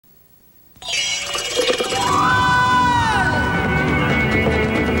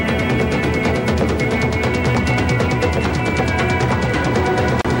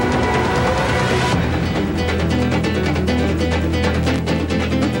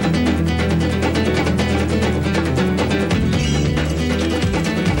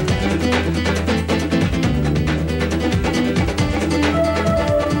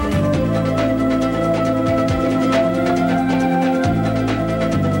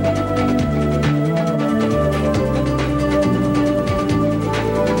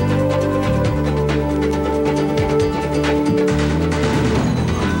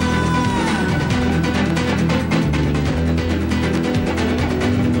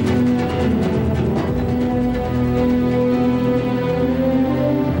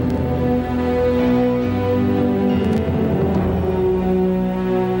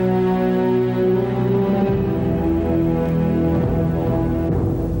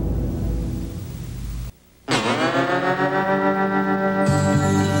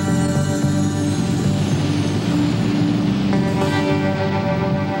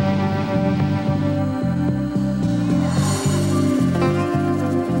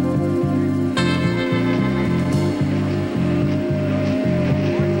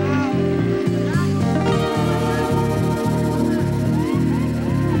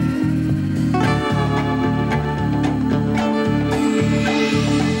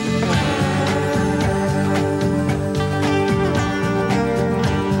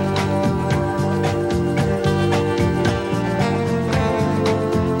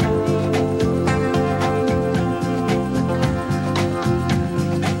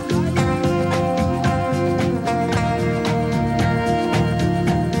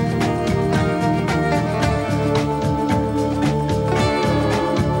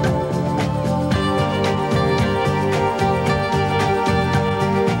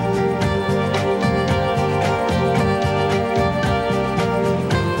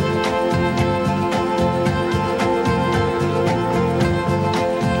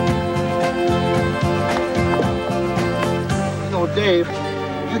Dave,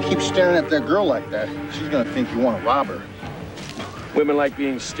 if you keep staring at that girl like that, she's gonna think you want to rob her. Women like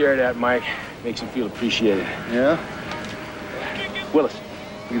being stared at, Mike. Makes them feel appreciated. Yeah? Willis,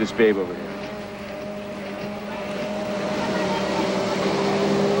 look at this babe over here.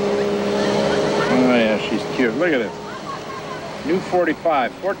 Oh, yeah, she's cute. Look at this. New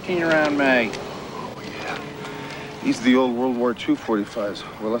 45, 14 round mag. Oh, yeah. These are the old World War II 45s,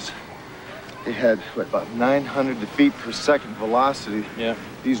 Willis. They had, what, about 900 feet per second velocity. Yeah.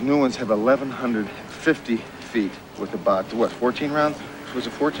 These new ones have 1,150 feet with about, what, 14 rounds? Was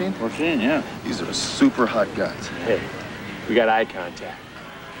it 14? 14, yeah. These are super hot guns. Hey, we got eye contact.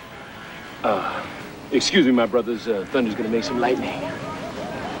 Excuse me, my brothers. Thunder's gonna make some lightning.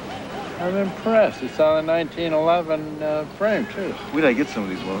 I'm impressed. It's on a 1911 frame, too. Where'd I get some of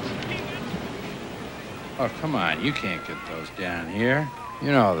these, Willis? Oh, come on. You can't get those down here.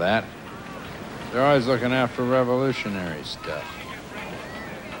 You know that. They're always looking after revolutionary stuff.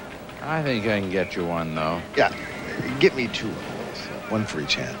 I think I can get you one, though. Yeah, get me two, Willis. One for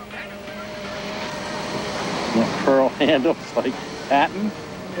each hand. You want pearl handles like Patton?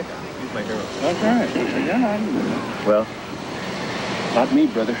 Yeah, he's my hero. That's right. Yeah, Well, not me,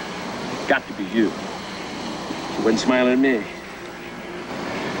 brother. Got to be you. You wasn't smiling at me.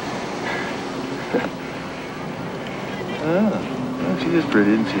 Well, she is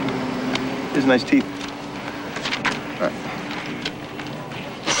pretty, isn't she? She has nice teeth. All right.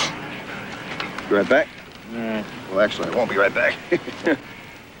 Be right back? All right. Well, actually, I won't be right back.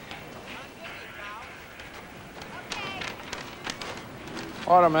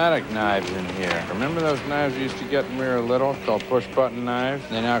 Automatic knives in here. Remember those knives you used to get when we were little, called push-button knives?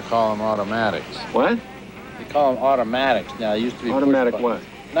 They now call them automatics. What? They call them automatics now. They used to be Automatic push-button.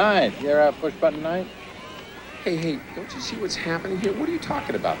 what? Knives. You ever have push-button knife? Hey, don't you see what's happening here? What are you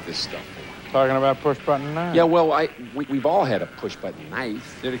talking about this stuff for? Talking about push-button knives. Yeah, well, we've all had a push-button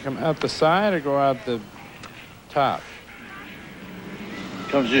knife. Did it come out the side or go out the top?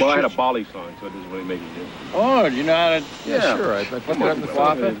 Comes just Well, I had a volley song, so it doesn't really make a difference. Oh, do you know how to... Yeah, sure. I Put it up the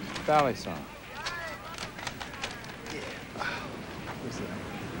flop it? Valley song.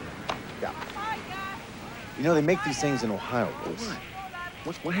 Yeah. You know, they make these things in Ohio, Willis.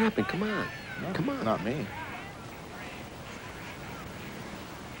 What happened? Come on. No, Come on. Not me.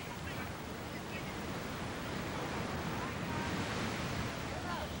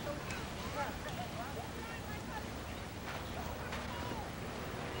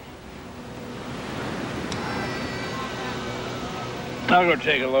 I'll go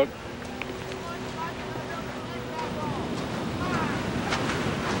take a look.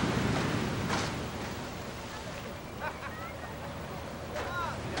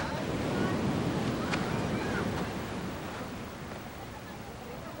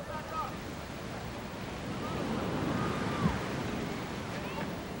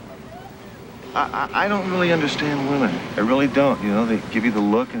 I don't really understand women. I really don't. You know, they give you the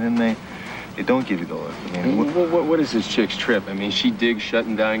look and then they don't give you the look. I mean, What is this chick's trip? I mean, she digs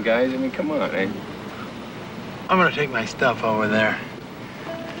shutting down guys. I mean, come on, eh? I'm gonna take my stuff over there.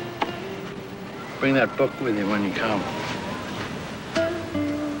 Bring that book with you when you come.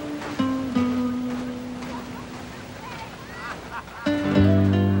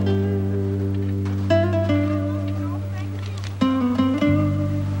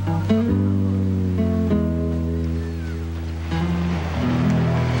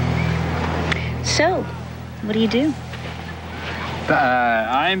 So, what do you do?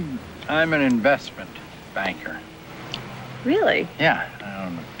 I'm an investment banker. Really? Yeah, I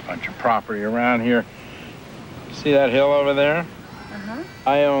own a bunch of property around here. See that hill over there? Uh-huh.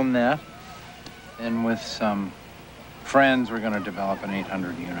 I own that. And with some friends, we're going to develop an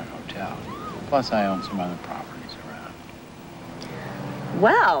 800-unit hotel. Plus, I own some other properties around.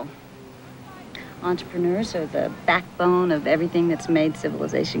 Well, entrepreneurs are the backbone of everything that's made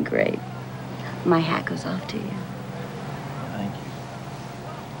civilization great. My hat goes off to you. Thank you.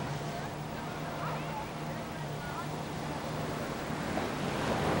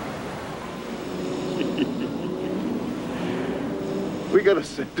 we gotta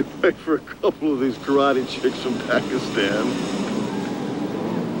send away for a couple of these karate chicks from Pakistan.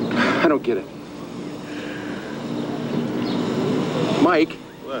 I don't get it. Mike.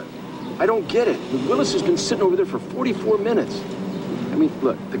 What? I don't get it. Willis has been sitting over there for 44 minutes. I mean,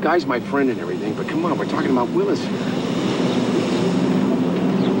 look, the guy's my friend and everything, but come on, we're talking about Willis.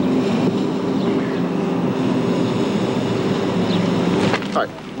 All right,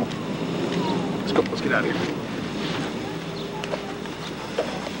 come on. Let's go. Let's get out of here.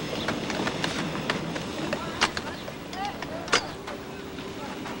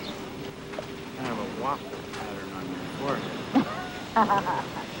 Kind of a waffle pattern on your forehead. We're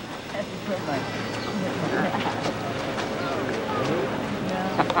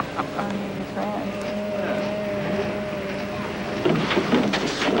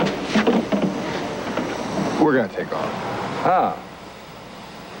gonna take off. Oh.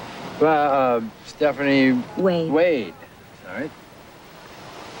 Well, Stephanie... Wade. Wade. All right.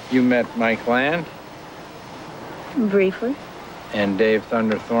 You met Mike Land? Briefly. And Dave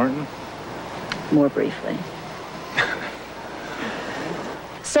Thunder Thornton? More briefly.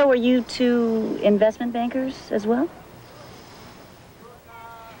 So are you two investment bankers as well?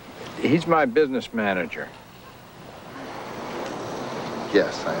 He's my business manager.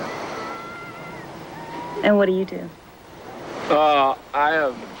 Yes, I am. And what do you do? I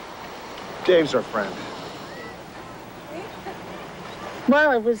have... Dave's our friend.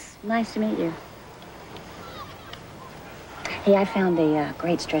 Well, it was nice to meet you. Hey, I found a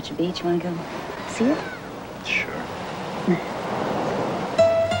great stretch of beach. You want to go see it? Sure.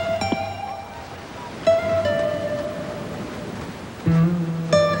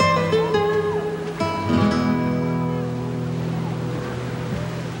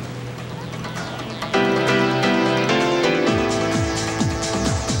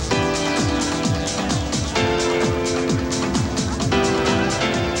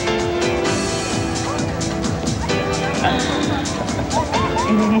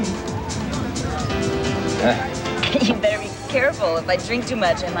 You better be careful. If I drink too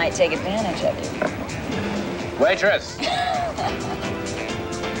much, I might take advantage of you. Waitress!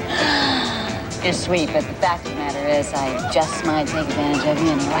 You're sweet, but the fact of the matter is I just might take advantage of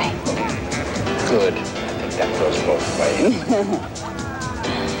you anyway. Good. I think that goes both ways.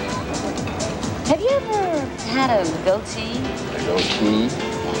 Have you ever had a goatee? A goatee?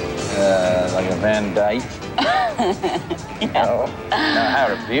 Like a Van Dyke? Yeah. No. Now, I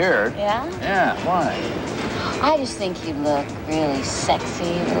have a beard. Yeah? Yeah, why? I just think you look really sexy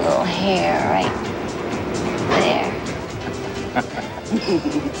with a little hair right there.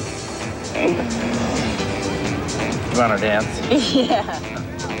 You want to dance? Yeah.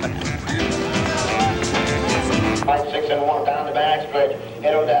 5, 6, and 1 down the back stretch.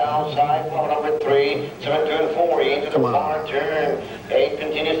 Head on the outside. Forward number 3. 7 turn 4 into the far turn. 8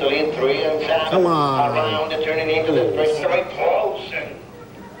 continues to lead 3 and 7. Come on. Around the turning into the straight. Very close.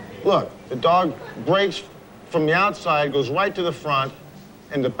 Look, the dog breaks from the outside, goes right to the front.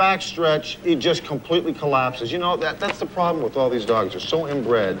 In the back stretch, he just completely collapses. You know, that's the problem with all these dogs. They're so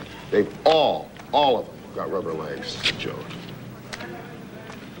inbred. They've all of them got rubber legs. It's a joke.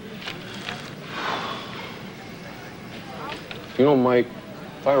 You know, Mike,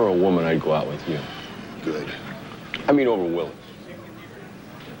 if I were a woman, I'd go out with you. Good. I mean, over Willis.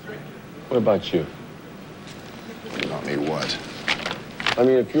 What about you? Not me what? I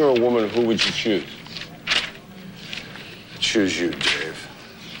mean, if you're a woman, who would you choose? Choose you, Dave.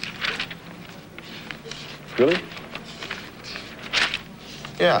 Really?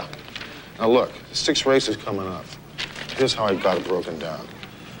 Yeah. Now look, the 6 races coming up. Here's how I got it broken down.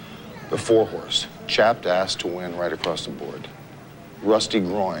 The 4-horse, chapped ass to win right across the board. Rusty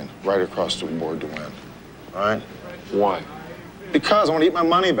groin right across the board to win. All right? Why? Because I want to eat my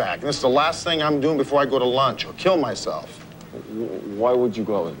money back. And this is the last thing I'm doing before I go to lunch or kill myself. Why would you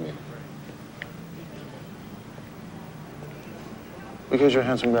go out with me? Because you're a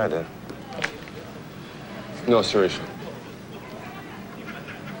handsome guy, Dave. No, seriously.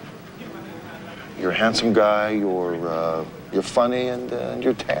 You're a handsome guy, you're funny, and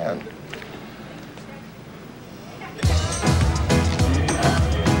you're tan.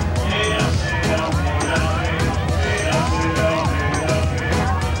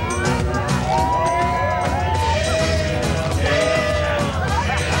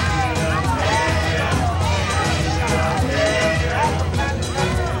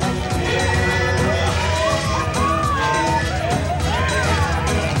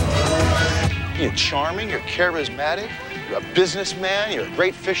 You're charming, you're charismatic, you're a businessman, you're a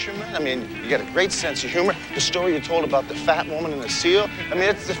great fisherman. I mean, you got a great sense of humor. The story you told about the fat woman and the seal, I mean,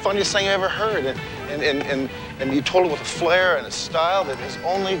 it's the funniest thing I ever heard. And you told it with a flair and a style that is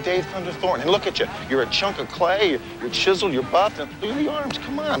only Dave Thunder Thornton. And look at you, you're a chunk of clay, you're chiseled, you're buffed, and look at the arms,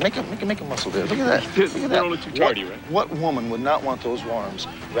 come on, make a muscle there. Look at that, look at that. They don't look too tardy, right? What woman would not want those arms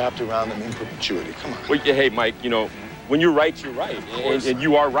wrapped around them in perpetuity? Come on. Well, hey, Mike, you know, when you're right, you're right. And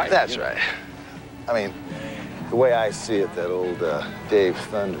you are right. That's right. I mean, the way I see it, that old Dave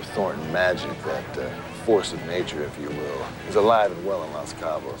Thunder Thornton magic, that force of nature, if you will, is alive and well in Los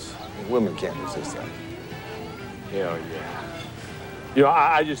Cabos. I mean, women can't resist that. Hell yeah. You know,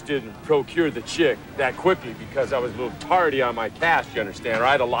 I just didn't procure the chick that quickly because I was a little tardy on my cash, you understand? Or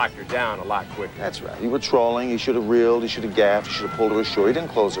I'd have locked her down a lot quicker. That's right. You were trolling. You should have reeled. You should have gaffed. You should have pulled her ashore. You didn't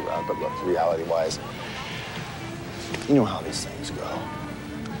close her out. But look, reality-wise, you know how these things go.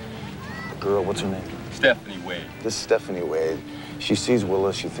 The girl, what's her name? Stephanie Wade. This Stephanie Wade. She sees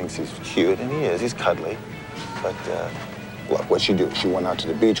Willis. She thinks he's cute, and he is. He's cuddly. But, look, what'd she do? She went out to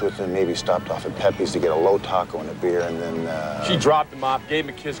the beach with him, maybe stopped off at Pepe's to get a low taco and a beer, and then, She dropped him off, gave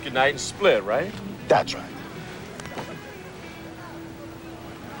him a kiss goodnight, and split, right? That's right.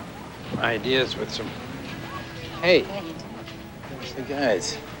 Ideas with some... Hey, there's the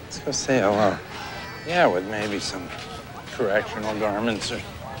guys. Let's go say hello. Yeah, with maybe some correctional garments or...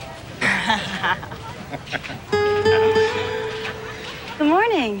 Good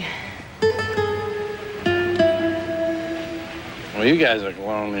morning. Well, you guys look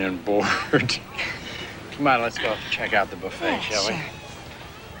lonely and bored. Come on, let's go check out the buffet, Yeah, shall we? sure.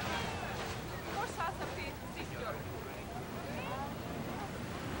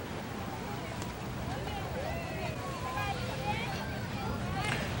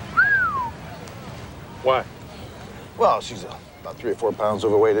 Why? Well, she's about 3 or 4 pounds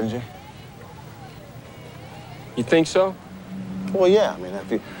overweight, isn't she? You think so? Well, yeah. I mean,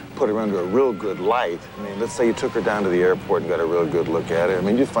 if you put her under a real good light, I mean, let's say you took her down to the airport and got a real good look at her. I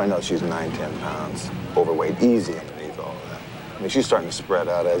mean, you'd find out she's 9, 10 pounds overweight, easy underneath all of that. I mean, she's starting to spread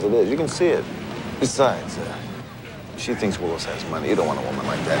out as it is. You can see it. Besides, she thinks Willis has money. You don't want a woman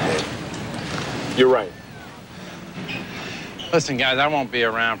like that, Dave. You're right. Listen, guys, I won't be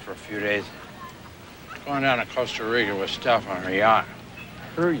around for a few days. Going down to Costa Rica with stuff on her yacht.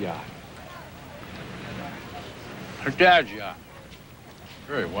 Her yacht. Her dad's yacht.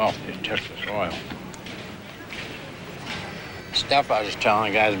 Very wealthy in Texas oil. Stuff I was just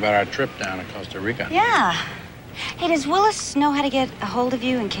telling the guys about our trip down to Costa Rica. Yeah. Hey, does Willis know how to get a hold of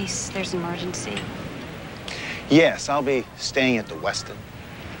you in case there's an emergency? Yes, I'll be staying at the Westin.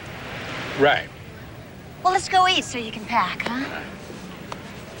 Right. Well, let's go eat so you can pack, huh?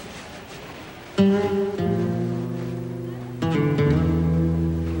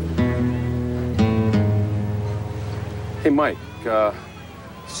 Hey, Mike,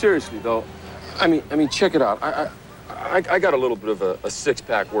 seriously, though, I mean, check it out. I got a little bit of a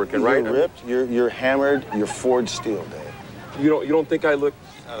six-pack working, right? You're ripped, you're hammered, you're forged steel, Dave. You don't think I look...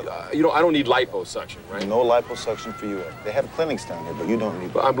 I don't need liposuction, right? No liposuction for you. They have clinics down here, but you don't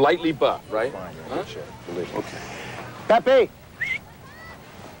need... But I'm lightly buff, right? Fine, you're in good shape. Believe me. Okay. Pepe!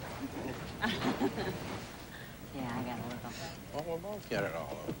 Yeah, I got a little. Well, we'll both get it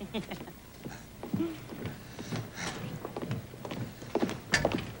all over.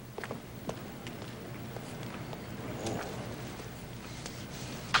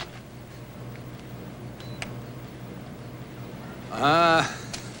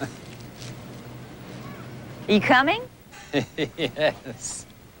 You coming? Yes.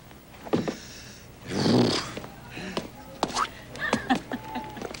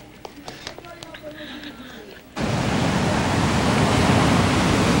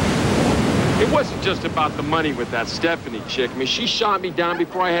 It wasn't just about the money with that Stephanie chick. I mean, she shot me down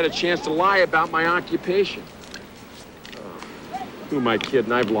before I had a chance to lie about my occupation. Who am I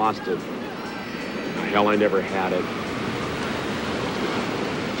kidding? I've lost it. Hell, I never had it.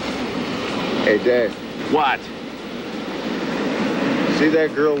 Hey, Dave. What? See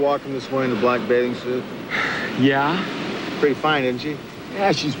that girl walking this way in the black bathing suit? Yeah? Pretty fine, isn't she?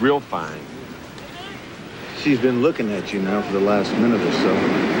 Yeah, she's real fine. She's been looking at you now for the last minute or so.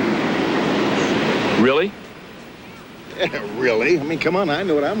 Really? Yeah, really? I mean, come on, I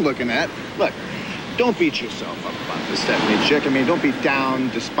know what I'm looking at. Look, don't beat yourself up about this Stephanie chick. I mean, don't be down,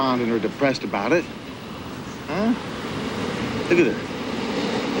 despondent, or depressed about it. Huh? Look at her.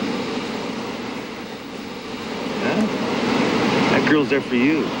 That girl's there for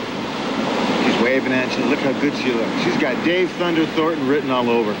you. She's waving at you. Look how good she looks. She's got Dave Thunder Thornton written all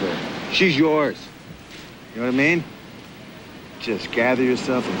over her. She's yours. You know what I mean? Just gather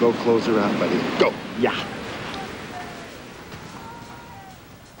yourself and go close her out, buddy. Go. Yeah.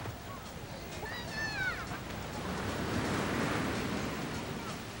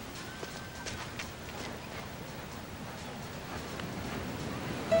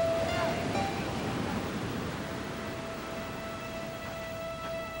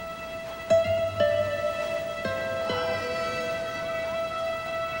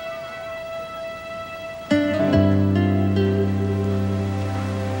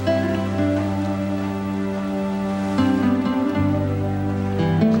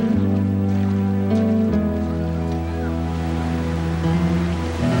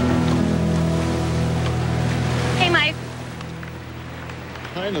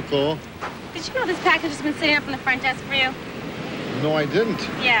 Nicole. Did you know this package has been sitting up on the front desk for you? No, I didn't.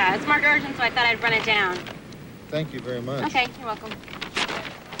 Yeah, it's marked urgent, so I thought I'd run it down. Thank you very much. Okay, you're welcome.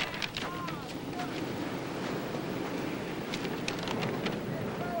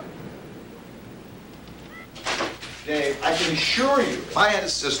 Dave, I can assure you, if I had a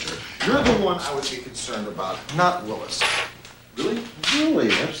sister, you're the one I would be concerned about, not Willis. Really?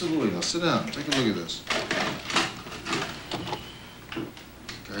 Really, absolutely. Now sit down. Take a look at this.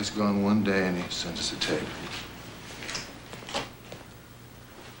 Guy's gone one day and he sent us a tape.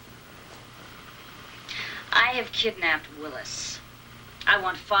 I have kidnapped Willis. I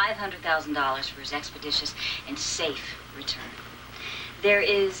want $500,000 for his expeditious and safe return. There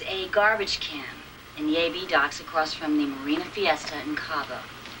is a garbage can in the AB docks across from the Marina Fiesta in Cabo.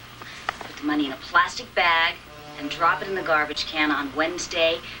 Put the money in a plastic bag and drop it in the garbage can on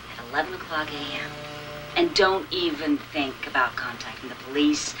Wednesday at 11 o'clock a.m. And don't even think about contacting the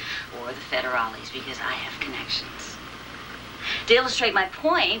police or the federales because I have connections. To illustrate my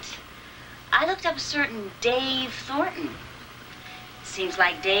point, I looked up a certain Dave Thornton. Seems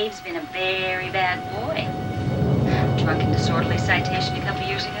like Dave's been a very bad boy. Drunk and disorderly citation a couple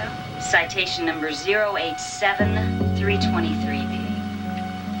years ago. Citation number 087323B.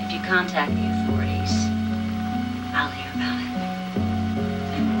 If you contact the authorities, I'll hear about it.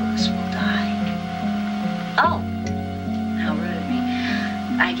 And Willis will die. Oh, how rude of me.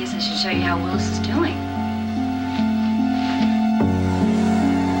 I guess I should show you how Willis is doing.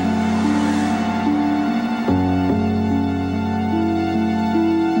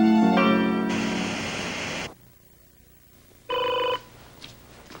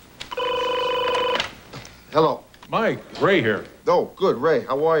 Hello. Mike, Ray here. Oh, good, Ray.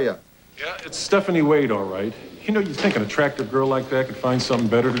 How are you? Yeah, it's Stephanie Wade, all right. You know, you think an attractive girl like that could find something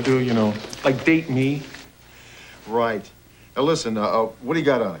better to do, you know, like date me? Right. Now listen, what do you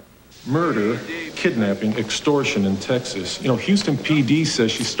got on it? Murder, kidnapping, extortion in Texas. You know, Houston PD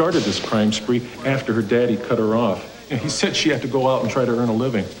says she started this crime spree after her daddy cut her off. You know, he said she had to go out and try to earn a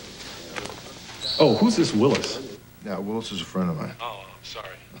living. Oh, who's this Willis? Yeah, Willis is a friend of mine. Oh, I'm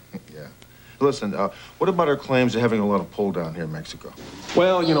sorry. Yeah. Listen, what about her claims of having a lot of pull down here in Mexico?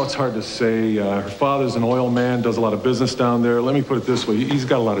 Well, you know, it's hard to say. Her father's an oil man, does a lot of business down there. Let me put it this way. He's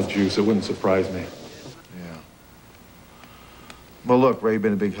got a lot of juice. It wouldn't surprise me. Yeah. Well, look, Ray, you've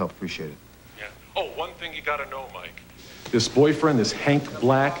been a big help. Appreciate it. Yeah. Oh, one thing you gotta know, Mike. This boyfriend, this Hank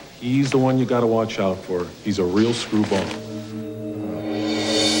Black, he's the one you gotta watch out for. He's a real screwball.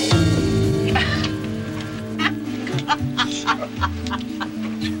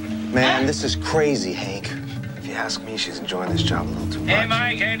 Man, this is crazy, Hank. If you ask me, she's enjoying this job a little too much. Hey,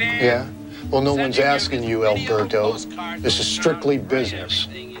 Mike, hey, Dan. Yeah? Well, no one's asking you, Alberto. This is strictly business.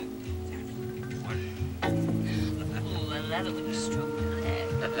 I love it when you stroke the leg.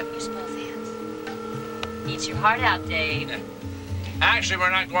 Use both hands. Eat your heart out, Dave. Actually, we're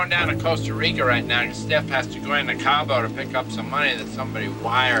not going down to Costa Rica right now. Steph has to go into Cabo to pick up some money that somebody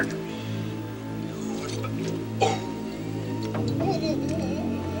wired.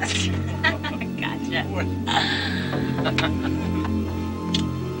 Gotcha.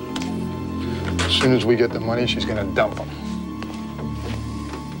 As soon as we get the money, she's gonna dump them.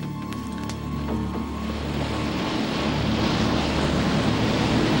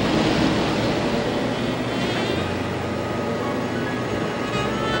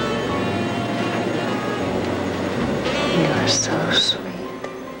 You are so sweet.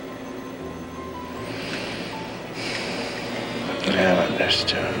 I'm just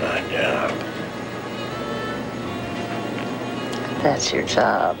doing my job. That's your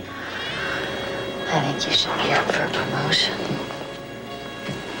job. I think you should be up for a promotion.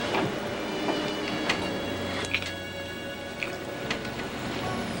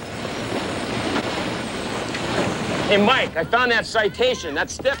 Hey, Mike, I found that citation. That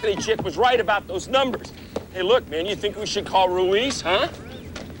Stephanie chick was right about those numbers. Hey, look, man, you think we should call Ruiz, huh?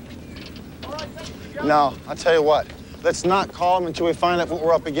 No, I'll tell you what. Let's not call him until we find out what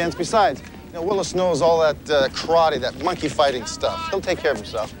we're up against. Besides, you know, Willis knows all that karate, that monkey fighting stuff. He'll take care of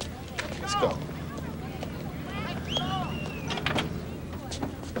himself. Let's go.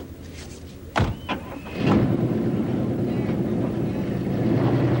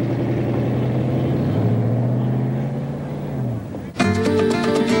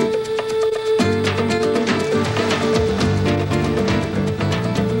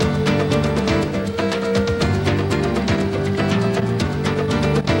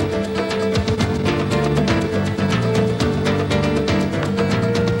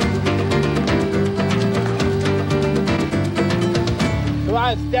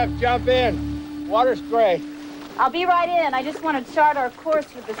 Steph, jump in. Water's great. I'll be right in. I just want to chart our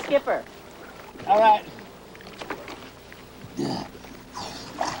course with the skipper. All right.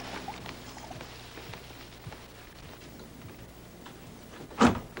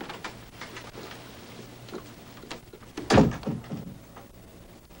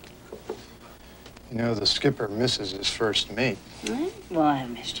 You know, the skipper misses his first mate. Well, I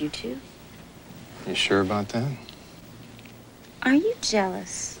missed you too. You sure about that? Are you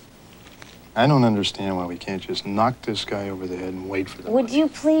jealous? I don't understand why we can't just knock this guy over the head and wait for the Would money. you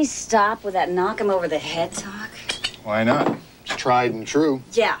please stop with that knock him over the head talk? Why not? It's tried and true.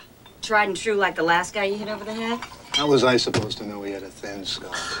 Yeah, tried and true like the last guy you hit over the head. How was I supposed to know he had a thin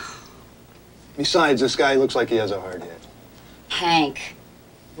skull? Besides, this guy looks like he has a hard head. Hank,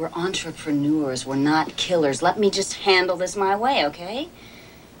 we're entrepreneurs. We're not killers. Let me just handle this my way, okay?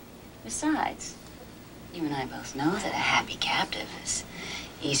 Besides, you and I both know that a happy captive is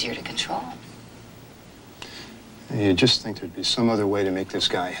easier to control. You just think there'd be some other way to make this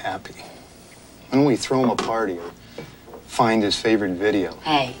guy happy. Why don't we throw him a party or find his favorite video?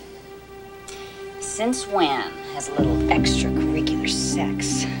 Hey, since when has a little extracurricular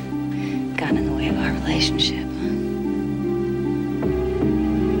sex gotten in the way of our relationship, huh?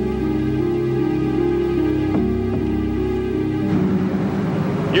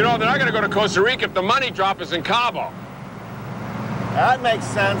 You know, they're not gonna go to Costa Rica if the money drop is in Cabo. That makes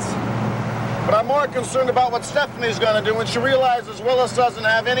sense. But I'm more concerned about what Stephanie's gonna do when she realizes Willis doesn't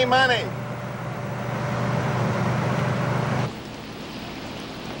have any money.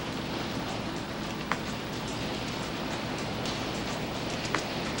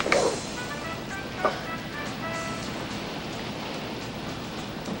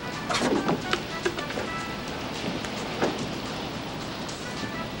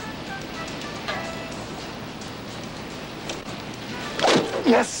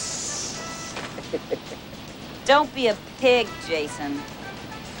 Yes! Don't be a pig, Jason.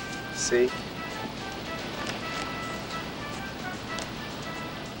 See?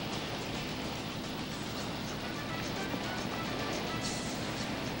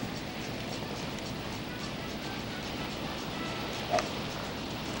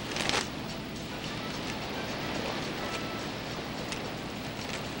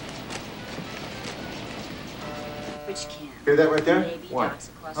 Which can? Hear that right there? What?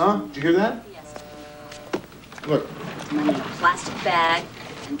 Huh? Did you hear that? Look. Money in a plastic bag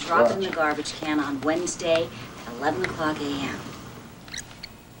and drop it in the garbage can on Wednesday at 11 o'clock a.m.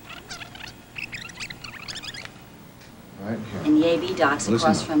 Right here. In the A.B. docks Listen.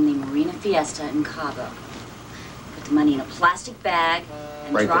 across from the Marina Fiesta in Cabo. Put the money in a plastic bag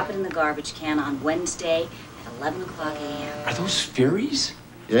and Right drop there. it in the garbage can on Wednesday at 11 o'clock a.m. Are those ferries?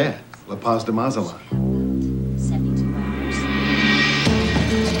 Yeah, La Paz de Mazatlan. 72 hours.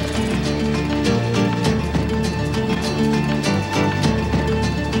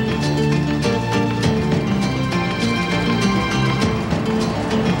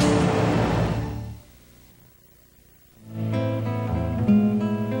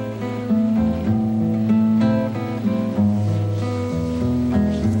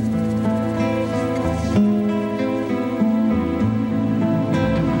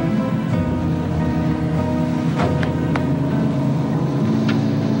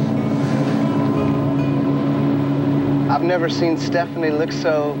 I've never seen Stephanie look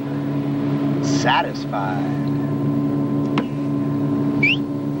so satisfied.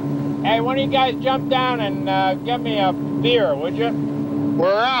 Hey, why don't you guys jump down and get me a beer, would you?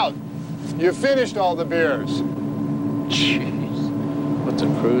 We're out. You finished all the beers. Jeez, what's a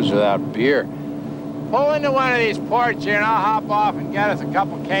cruise without beer? Pull into one of these ports here and I'll hop off and get us a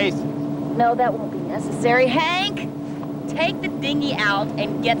couple cases. No, that won't be necessary. Hank, take the dinghy out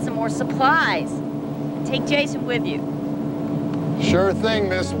and get some more supplies. And take Jason with you. Sure thing,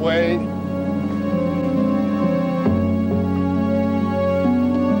 Miss Wade.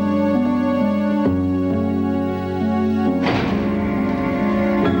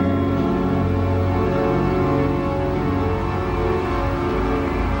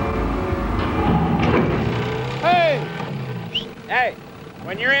 Hey,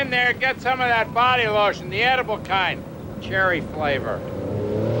 when you're in there, get some of that body lotion, the edible kind, cherry flavor.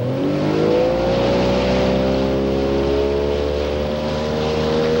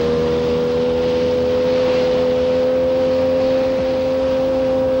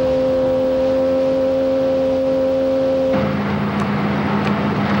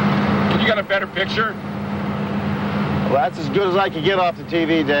 You got a better picture? Well, that's as good as I could get off the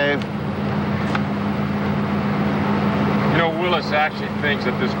TV, Dave. You know, Willis actually thinks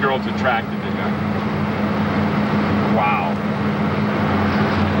that this girl's attracted to him. Wow.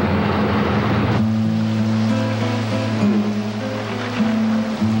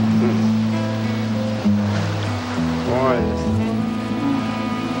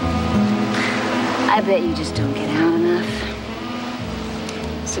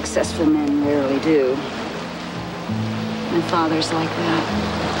 Successful men rarely do. My father's like that.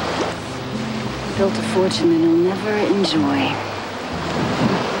 He built a fortune that he'll never enjoy.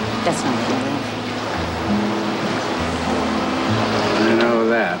 That's not real love. I know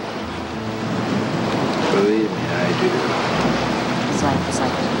that. Believe me, I do. His life was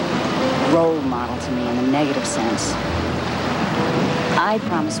like a role model to me in a negative sense. I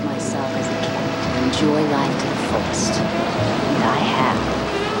promised myself as a kid to enjoy life to the fullest. And I have.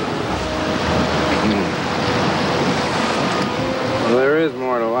 Well, there is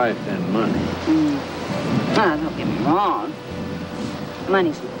more to life than money. Ah, don't get me wrong.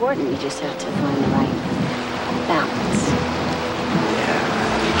 Money's important. You just have to find the right balance.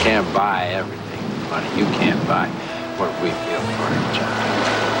 Yeah, you can't buy everything with money. You can't buy what we feel for each other.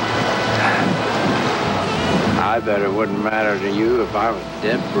 I bet it wouldn't matter to you if I was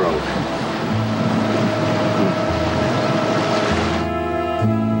dead broke.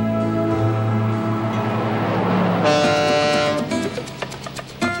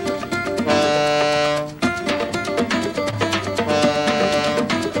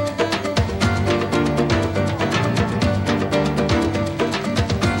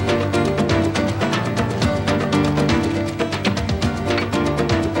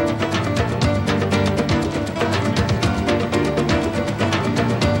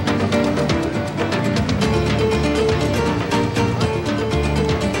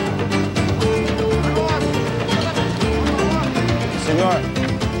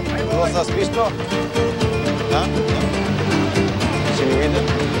 ¿Los has visto? ¿Ah? ¿No? ¿Señorita?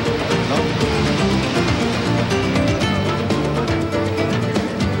 ¿No?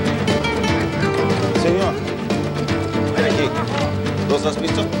 Señor, ven aquí. ¿Los has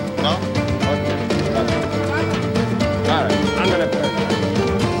visto? ¿No? Vale, ándale, pues.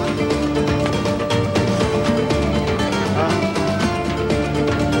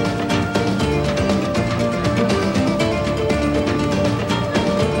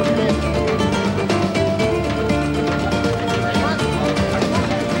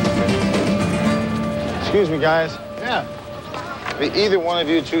 Excuse me, guys. Yeah. Have either one of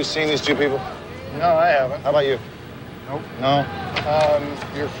you two seen these two people? No, I haven't. How about you? Nope. No?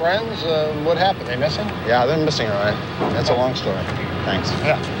 Your friends, what happened? They missing? Yeah, they're missing, all right. That's a long story. Thanks.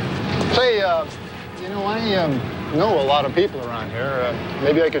 Yeah. Say, you know, I know a lot of people around here.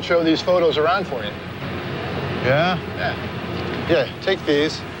 Maybe I could show these photos around for you. Yeah? Yeah. Yeah, take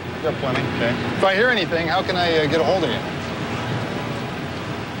these. You got plenty. Okay. If I hear anything, how can I get a hold of you?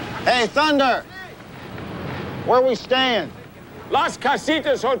 Hey, Thunder! Where are we staying? Las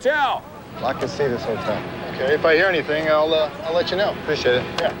Casitas Hotel. La Casitas Hotel. Okay, if I hear anything, I'll let you know. Appreciate it.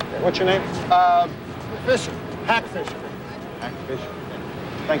 Yeah. What's your name? Fisher. Hack Fisher. Hack Fisher.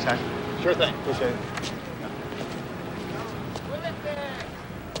 Yeah. Thanks, Hack. Sure thing. Appreciate it.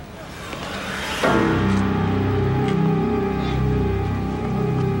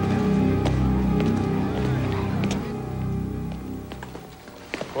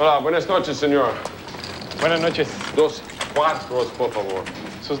 Hola, buenas noches, señor. Buenas noches. 2 cuatros, por favor.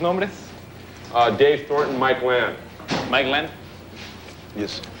 ¿Sus nombres? Dave Thornton, Mike Land. Mike Land.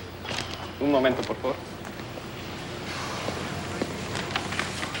 Yes. Un momento, por favor.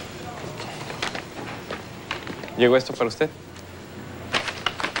 ¿Llegó esto para usted?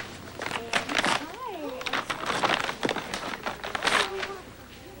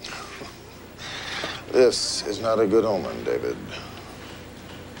 This is not a good omen, David.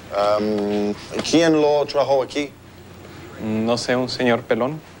 ¿Quién lo trajo aquí? No sé, un señor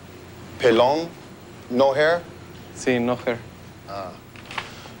pelón. Pelón? No hair? Sí, no hair.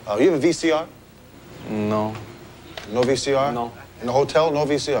 You have a VCR? No. No VCR? No. In the hotel, no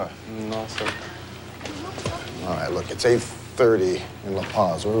VCR? No, sir. All right, look, it's 8:30 in La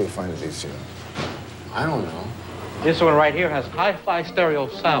Paz. Where do we find a VCR? I don't know. This one right here has hi-fi stereo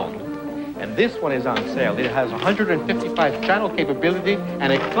sound. And this one is on sale. It has 155 channel capability,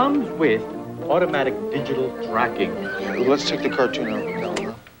 and it comes with automatic digital tracking. Well, let's take the cartoon out of the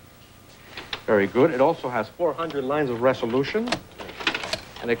calendar. Very good. It also has 400 lines of resolution,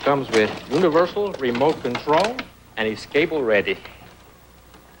 and it comes with universal remote control, and it's cable ready.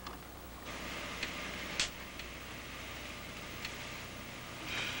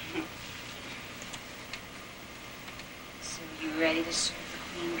 So you ready to serve the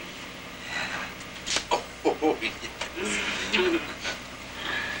queen bee? Oh, yes.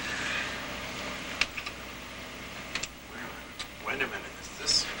 Wait a minute, is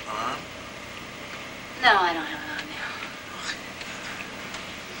this on? No, I don't have it on now.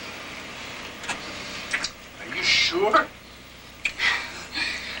 Are you sure?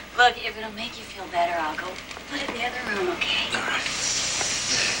 Look, if it'll make you feel better, I'll go put it in the other room, okay?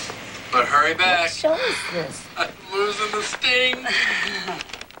 But hurry back. What show is this? I'm losing the sting.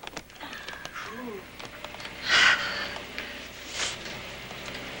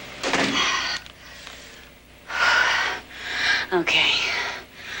 Okay.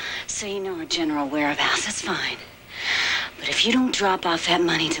 So you know our general whereabouts. That's fine. But if you don't drop off that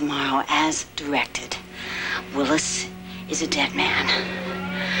money tomorrow as directed, Willis is a dead man.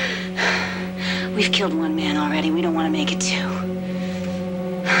 We've killed one man already. We don't want to make it two.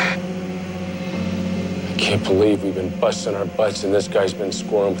 I can't believe we've been busting our butts and this guy's been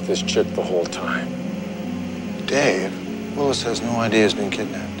scoring with this chick the whole time. Dave, Willis has no idea he's been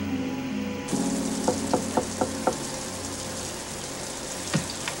kidnapped.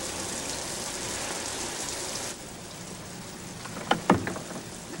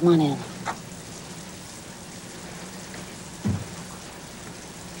 Come on in.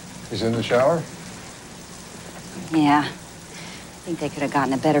 He's in the shower? Yeah. I think they could have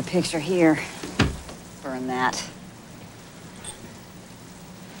gotten a better picture here. Burn that.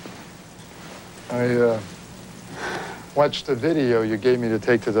 I watched the video you gave me to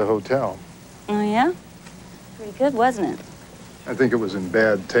take to the hotel. Oh, yeah? Pretty good, wasn't it? I think it was in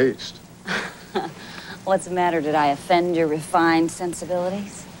bad taste. What's the matter? Did I offend your refined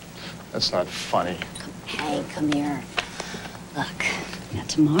sensibilities? That's not funny. Hey, come here. Look, now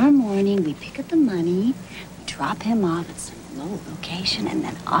tomorrow morning we pick up the money, we drop him off at some low location, and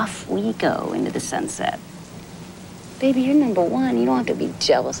then off we go into the sunset. Baby, you're number one. You don't have to be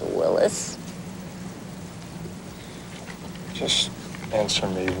jealous of Willis. Just answer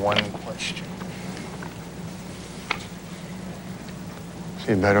me one question. Is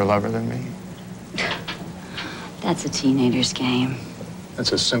he a better lover than me? That's a teenager's game.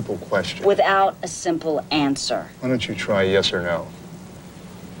 That's a simple question. Without a simple answer. Why don't you try yes or no?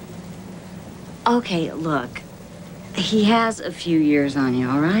 Okay, look. He has a few years on you,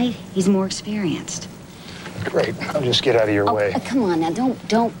 all right? He's more experienced. Great. I'll just get out of your way. Come on now,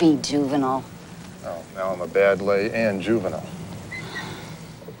 don't be juvenile. Oh, now I'm a bad lay and juvenile.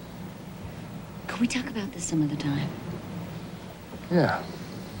 Can we talk about this some other time? Yeah.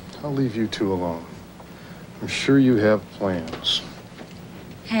 I'll leave you two alone. I'm sure you have plans.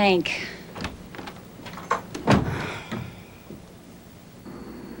 Hank.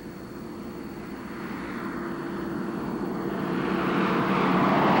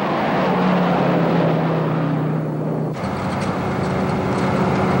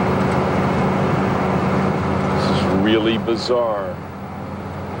 This is really bizarre.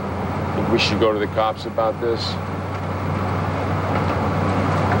 Think we should go to the cops about this?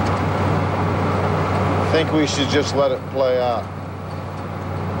 I think we should just let it play out.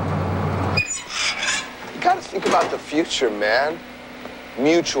 You gotta think about the future, man.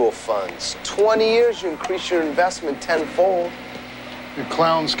 Mutual funds. 20 years, you increase your investment tenfold. You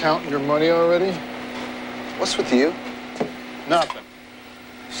clowns counting your money already? What's with you? Nothing.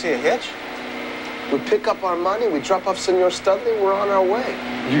 See a hitch? We pick up our money, we drop off Senor Studley, we're on our way.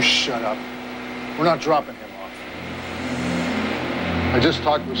 You shut up. We're not dropping him off. I just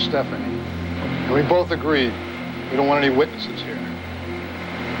talked with Stephanie, and we both agreed we don't want any witnesses here.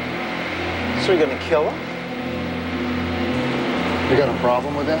 So you're gonna kill him? You got a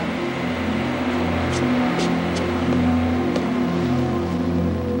problem with that?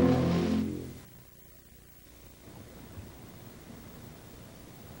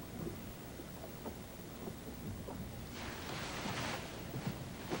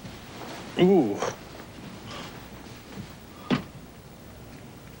 Ooh.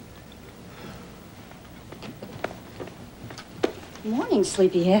 Morning,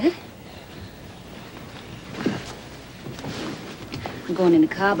 sleepyhead. I'm going into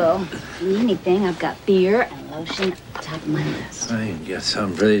Cabo. If you need anything, I've got beer and lotion at the top of my list. I can get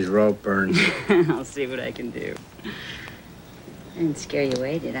some for these rope burns. I'll see what I can do. I didn't scare you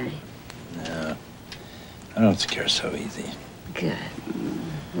away, did I? No, I don't scare so easy. Good.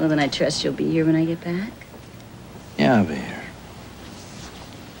 Well, then I trust you'll be here when I get back. Yeah, I'll be here.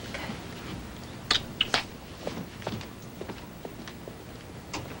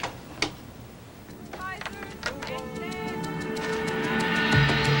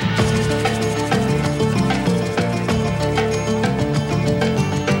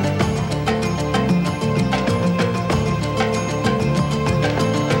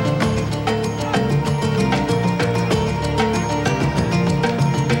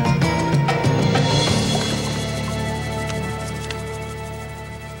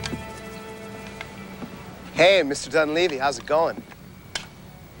 Hey, Mr. Dunleavy, how's it going?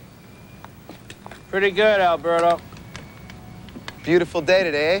 Pretty good, Alberto. Beautiful day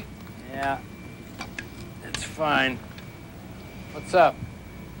today, eh? Yeah, it's fine. What's up?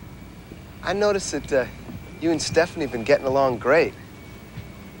 I noticed that you and Stephanie have been getting along great.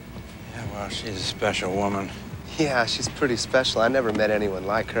 Yeah, well, she's a special woman. Yeah, she's pretty special. I never met anyone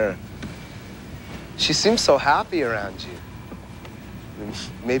like her. She seems so happy around you. I mean,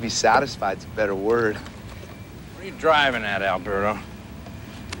 maybe satisfied's a better word. What are you driving at, Alberto?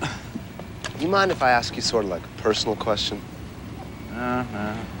 You mind if I ask you sort of like a personal question?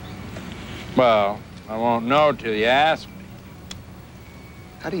 No. Well, I won't know till you ask me.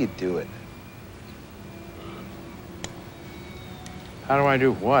 How do you do it? How do I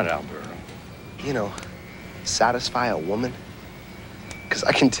do what, Alberto? You know, satisfy a woman? Because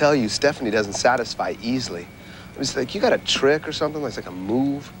I can tell you, Stephanie doesn't satisfy easily. It's like you got a trick or something, like a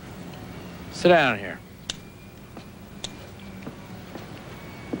move. Sit down here.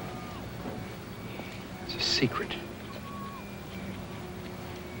 It's a secret.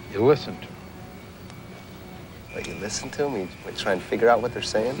 You listen to them. What, you listen to them? You try and figure out what they're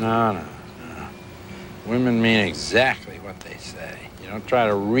saying? No. Women mean exactly what they say. You don't try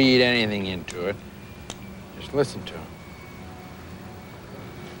to read anything into it. Just listen to them.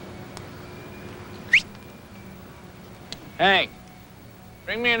 Hey,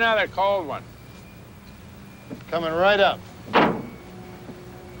 bring me another cold one. Coming right up.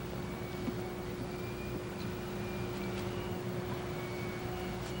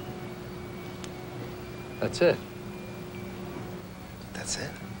 That's it. That's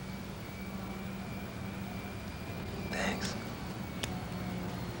it? Thanks.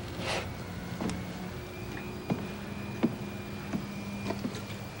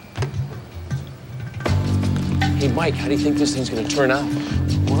 Hey, Mike, how do you think this thing's gonna turn out?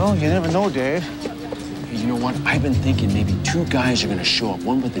 Well, you never know, Dave. Hey, you know what? I've been thinking maybe two guys are gonna show up,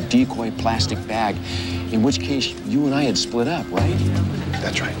 one with a decoy plastic bag, in which case you and I had split up, right?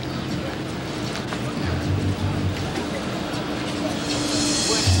 That's right.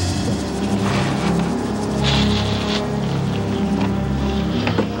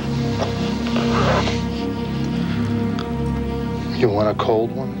 You want a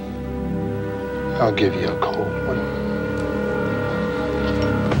cold one? I'll give you a cold one.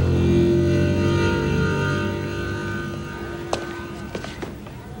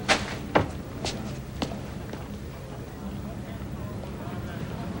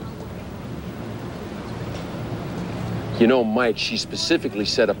 You know, Mike, she specifically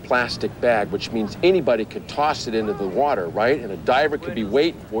said a plastic bag, which means anybody could toss it into the water, right? And a diver could be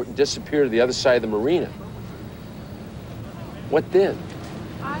waiting for it and disappear to the other side of the marina. What then?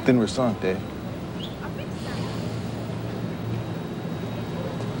 Then we're sunk, Dave.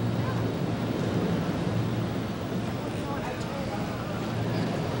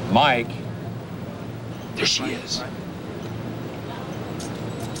 Mike. There she is.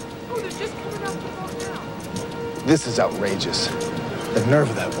 Oh, they're just coming off the boat now. This is outrageous. The nerve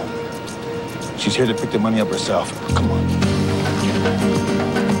of that woman. She's here to pick the money up herself. Come on.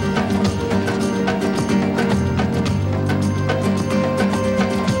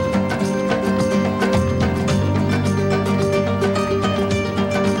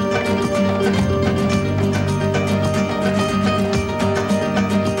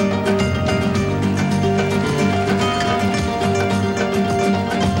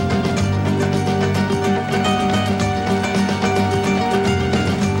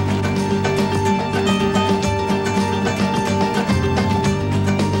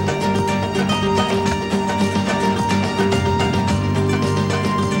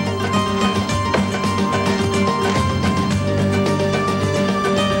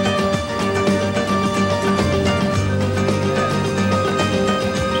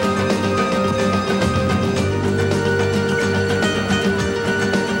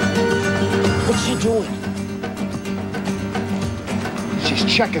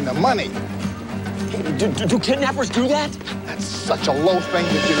 Checking the money. Hey, do kidnappers do that? That's such a low thing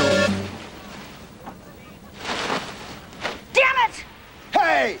that you know. Damn it!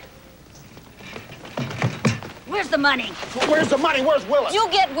 Hey! Where's the money? Where's the money? Where's Willis? You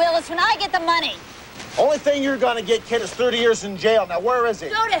get Willis when I get the money. Only thing you're gonna get, kid, is 30 years in jail. Now, where is he?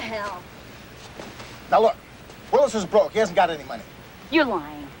 Go to hell. Now, look, Willis is broke. He hasn't got any money. You're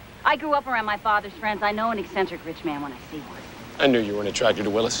lying. I grew up around my father's friends. I know an eccentric rich man when I see one. I knew you weren't attracted to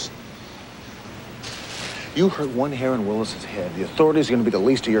Willis. You hurt one hair in Willis's head. The authorities are gonna be the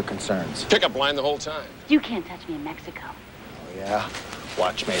least of your concerns. Pickup line the whole time. You can't touch me in Mexico. Oh, yeah?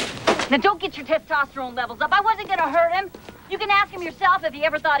 Watch me. Now, don't get your testosterone levels up. I wasn't gonna hurt him. You can ask him yourself if he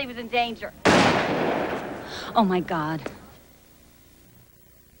ever thought he was in danger. Oh, my God.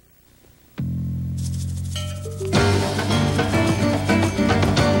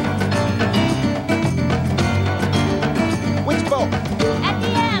 Which boat? At the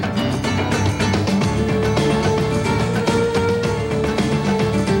end.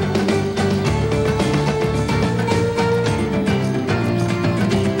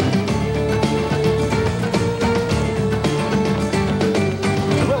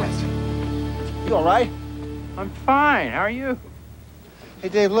 You all right? I'm fine. How are you? Hey,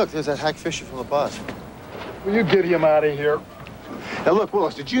 Dave, look, there's that hack fisher from the bus. Will you get him out of here? Now, look,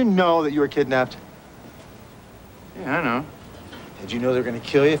 Willis, did you know that you were kidnapped? Yeah, I know. Did you know they were going to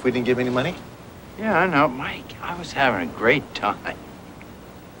kill you if we didn't give any money? Yeah, I know. Mike, I was having a great time.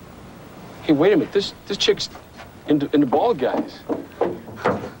 Hey, wait a minute. This chick's into bald guys.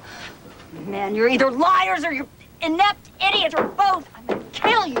 Man, you're either liars or you're inept idiots or both. I'm gonna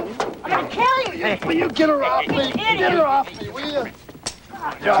kill you. I'm gonna kill you. Will you get her off me? Get her off me, will you?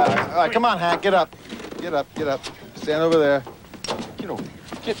 All right, come on, Hank, get up. Get up, get up. Stand over there. You know,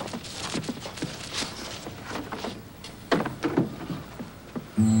 get...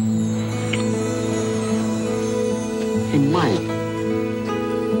 Hey, Mike.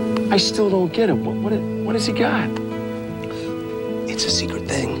 I still don't get it. What has he got? It's a secret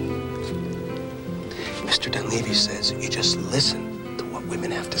thing. Mr. Dunleavy says you just listen to what women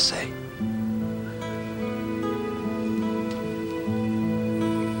have to say.